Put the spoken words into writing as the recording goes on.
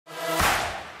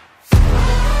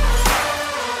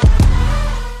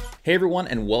Hey everyone,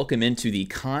 and welcome into the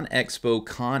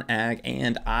CONEXPO-CON AGG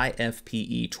and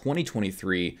IFPE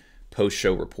 2023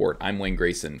 post-show report. I'm Wayne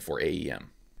Grayson for AEM.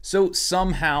 So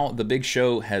somehow the big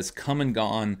show has come and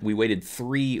gone. We waited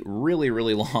 3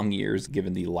 really long years,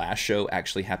 given the last show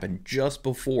actually happened just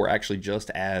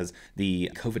as the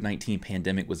COVID-19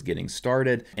 pandemic was getting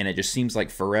started. And it just seems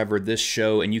like forever, this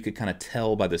show, and you could kind of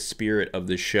tell by the spirit of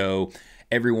the show,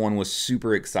 everyone was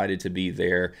super excited to be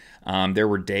there. There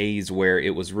were days where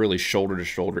it was really shoulder to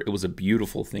shoulder. It was a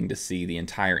beautiful thing to see the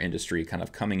entire industry kind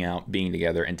of coming out, being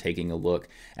together, and taking a look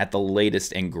at the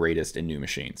latest and greatest in new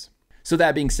machines. So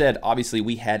that being said, obviously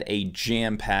we had a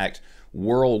jam-packed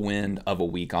whirlwind of a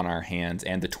week on our hands,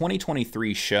 and the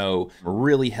 2023 show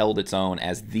really held its own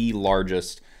as the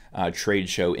largest trade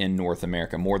show in North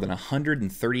America. More than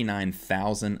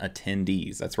 139,000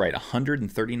 attendees. That's right,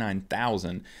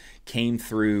 139,000 came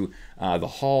through the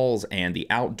halls and the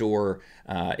outdoor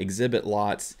exhibit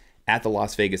lots at the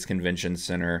Las Vegas Convention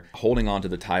Center, holding on to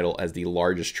the title as the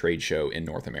largest trade show in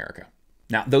North America.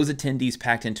 Now, those attendees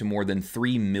packed into more than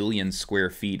 3 million square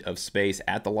feet of space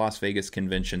at the Las Vegas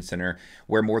Convention Center,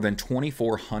 where more than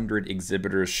 2,400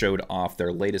 exhibitors showed off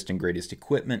their latest and greatest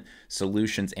equipment,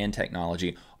 solutions, and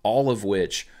technology, all of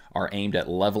which are aimed at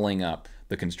leveling up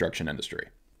the construction industry.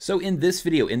 So in this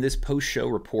video, in this post-show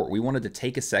report, we wanted to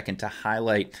take a second to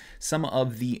highlight some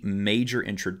of the major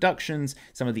introductions,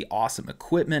 some of the awesome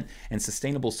equipment and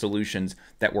sustainable solutions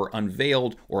that were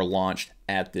unveiled or launched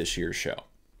at this year's show.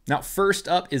 Now, first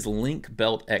up is Link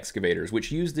Belt Excavators,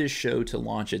 which used this show to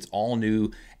launch its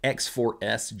all-new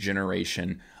X4S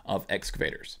generation of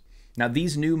excavators. Now,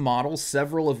 these new models,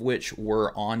 several of which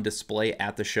were on display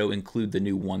at the show, include the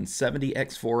new 170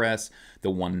 X4S,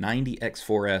 the 190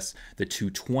 X4S, the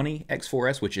 220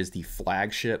 X4S, which is the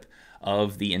flagship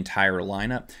of the entire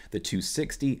lineup, the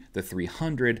 260, the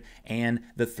 300, and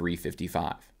the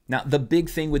 355. Now, the big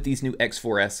thing with these new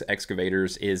X4S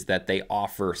excavators is that they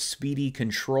offer speedy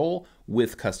control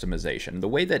with customization. The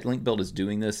way that Link Belt is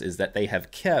doing this is that they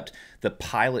have kept the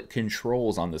pilot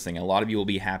controls on this thing. A lot of you will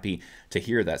be happy to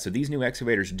hear that. So these new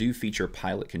excavators do feature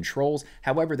pilot controls.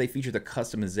 However, they feature the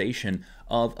customization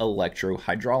of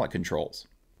electro-hydraulic controls.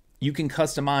 You can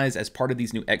customize, as part of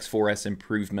these new X4S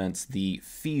improvements, the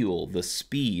feel, the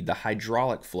speed, the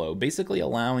hydraulic flow, basically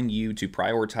allowing you to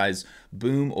prioritize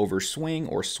boom over swing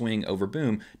or swing over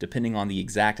boom, depending on the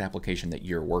exact application that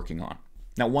you're working on.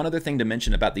 Now, one other thing to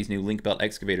mention about these new Link Belt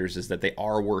excavators is that they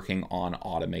are working on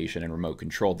automation and remote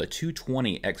control. The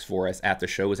 220 X4S at the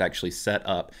show was actually set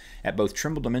up at both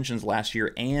Trimble Dimensions last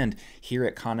year and here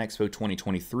at CONEXPO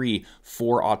 2023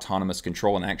 for autonomous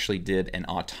control, and actually did an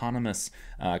autonomous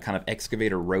kind of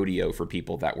excavator rodeo for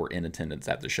people that were in attendance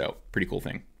at the show. Pretty cool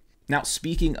thing. Now,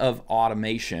 speaking of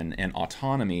automation and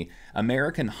autonomy,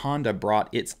 American Honda brought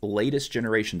its latest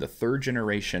generation, the 3rd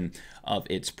generation of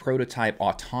its prototype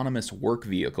autonomous work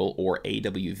vehicle, or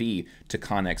AWV, to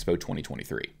CONEXPO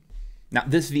 2023. Now,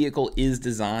 this vehicle is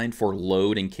designed for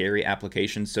load and carry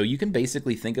applications, so you can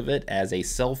basically think of it as a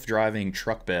self-driving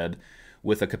truck bed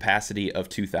with a capacity of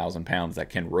 2,000 pounds that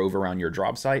can rove around your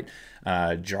job site,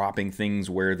 dropping things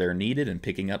where they're needed and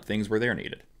picking up things where they're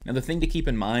needed. Now, the thing to keep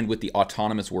in mind with the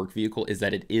autonomous work vehicle is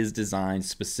that it is designed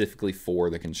specifically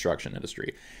for the construction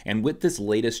industry. And with this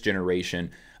latest generation,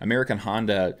 American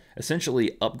Honda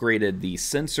essentially upgraded the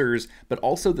sensors, but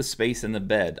also the space in the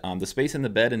bed. The space in the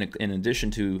bed, in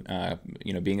addition to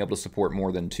being able to support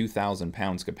more than 2,000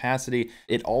 pounds capacity,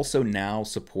 it also now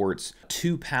supports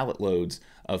 2 pallet loads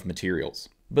of materials.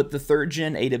 But the 3rd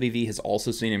gen AWV has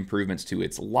also seen improvements to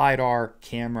its LiDAR,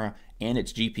 camera, and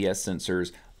its GPS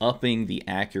sensors, upping the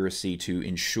accuracy to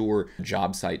ensure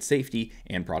job site safety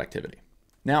and productivity.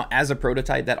 Now, as a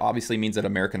prototype, that obviously means that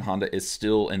American Honda is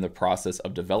still in the process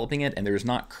of developing it, and there's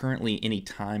not currently any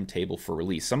timetable for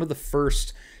release. Some of the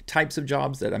first types of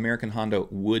jobs that American Honda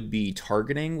would be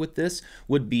targeting with this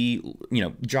would be,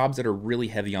 jobs that are really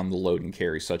heavy on the load and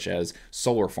carry, such as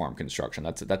solar farm construction.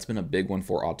 That's been a big one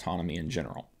for autonomy in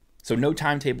general. So no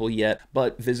timetable yet,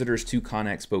 but visitors to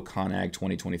CONEXPO-CON AGG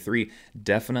 2023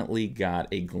 definitely got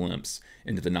a glimpse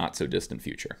into the not so distant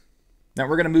future. Now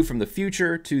we're going to move from the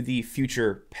future to the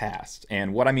future past.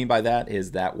 And what I mean by that is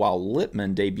that while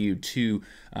Lippmann debuted 2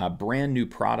 brand new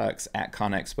products at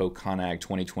CONEXPO-CON AGG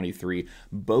 2023,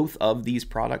 both of these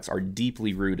products are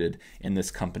deeply rooted in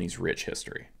this company's rich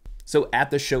history. So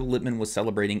at the show, Lippmann was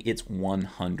celebrating its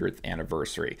 100th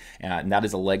anniversary, and that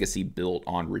is a legacy built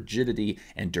on rigidity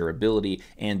and durability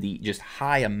and the just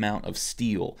high amount of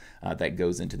steel that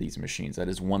goes into these machines. That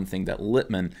is one thing that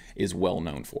Lippmann is well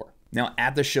known for. Now,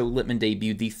 at the show, Lippmann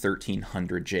debuted the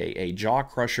 1300J, a jaw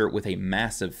crusher with a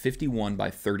massive 51 by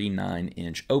 39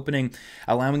 inch opening,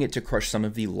 allowing it to crush some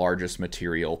of the largest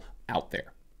material out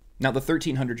there. Now, the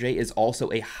 1300J is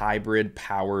also a hybrid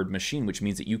powered machine, which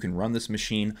means that you can run this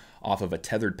machine off of a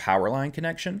tethered power line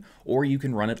connection, or you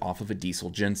can run it off of a diesel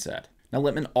genset. Now,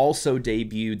 Lippmann also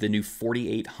debuted the new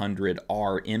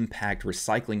 4800R impact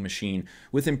recycling machine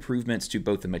with improvements to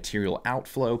both the material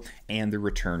outflow and the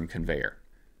return conveyor.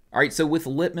 All right, so with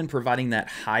Lippmann providing that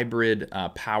hybrid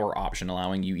power option,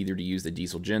 allowing you either to use the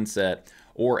diesel genset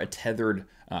or a tethered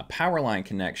power line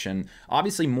connection,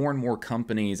 obviously more and more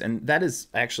companies, and that is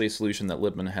actually a solution that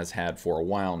Lippmann has had for a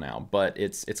while now, but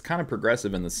it's kind of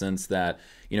progressive in the sense that,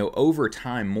 you know, over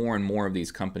time, more and more of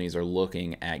these companies are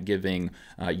looking at giving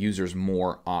users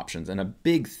more options. And a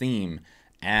big theme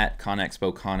at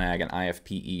CONEXPO-CON AGG and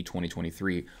IFPE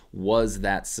 2023 was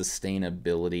that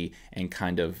sustainability and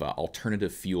kind of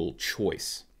alternative fuel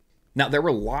choice. Now, there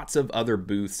were lots of other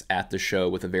booths at the show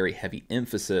with a very heavy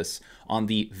emphasis on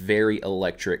the very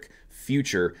electric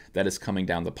future that is coming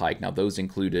down the pike. Now, those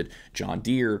included John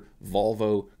Deere,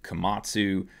 Volvo,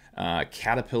 Komatsu,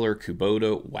 Caterpillar,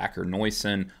 Kubota, Wacker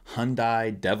Neuson,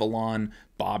 Hyundai, Develon,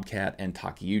 Bobcat, and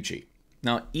Takeuchi.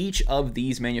 Now, each of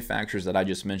these manufacturers that I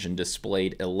just mentioned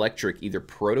displayed electric either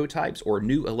prototypes or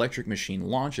new electric machine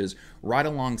launches right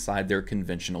alongside their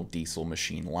conventional diesel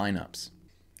machine lineups.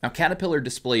 Now, Caterpillar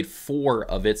displayed 4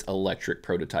 of its electric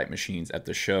prototype machines at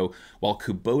the show, while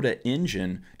Kubota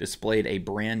Engine displayed a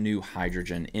brand new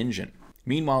hydrogen engine.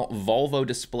 Meanwhile, Volvo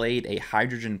displayed a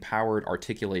hydrogen-powered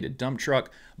articulated dump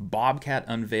truck, Bobcat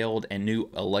unveiled a new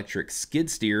electric skid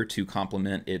steer to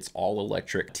complement its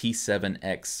all-electric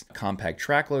T7X compact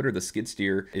track loader. The skid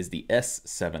steer is the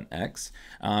S7X,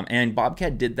 and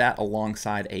Bobcat did that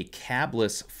alongside a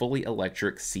cabless, fully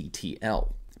electric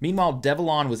CTL. Meanwhile,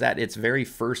 Develon was at its very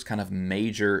first kind of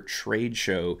major trade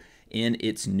show in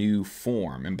its new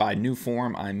form. And by new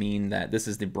form, I mean that this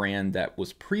is the brand that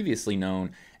was previously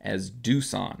known as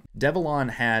Doosan. Develon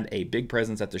had a big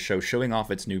presence at the show showing off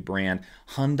its new brand.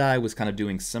 Hyundai was kind of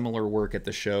doing similar work at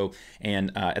the show.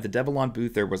 And at the Develon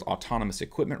booth, there was autonomous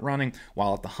equipment running,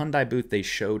 while at the Hyundai booth, they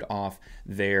showed off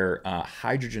their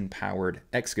hydrogen-powered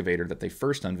excavator that they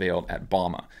first unveiled at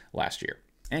bauma last year.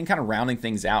 And kind of rounding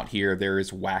things out here, there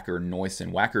is Wacker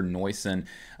Neuson. Wacker Neuson,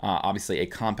 obviously a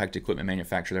compact equipment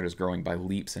manufacturer that is growing by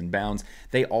leaps and bounds.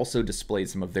 They also displayed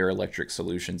some of their electric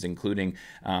solutions, including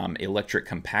electric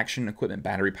compaction equipment,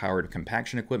 battery-powered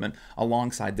compaction equipment,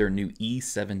 alongside their new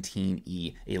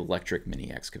E17E electric mini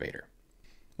excavator.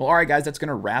 Well, all right, guys, that's going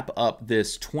to wrap up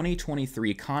this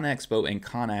 2023 CONEXPO and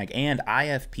CONAG and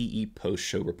IFPE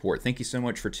post-show report. Thank you so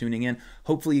much for tuning in.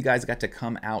 Hopefully, you guys got to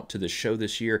come out to the show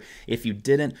this year. If you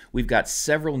didn't, we've got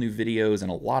several new videos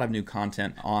and a lot of new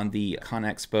content on the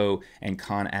CONEXPO and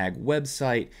CONAG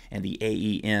website and the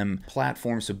AEM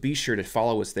platform, so be sure to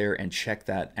follow us there and check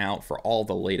that out for all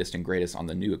the latest and greatest on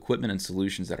the new equipment and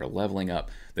solutions that are leveling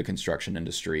up the construction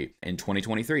industry in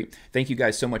 2023. Thank you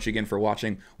guys so much again for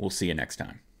watching. We'll see you next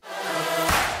time.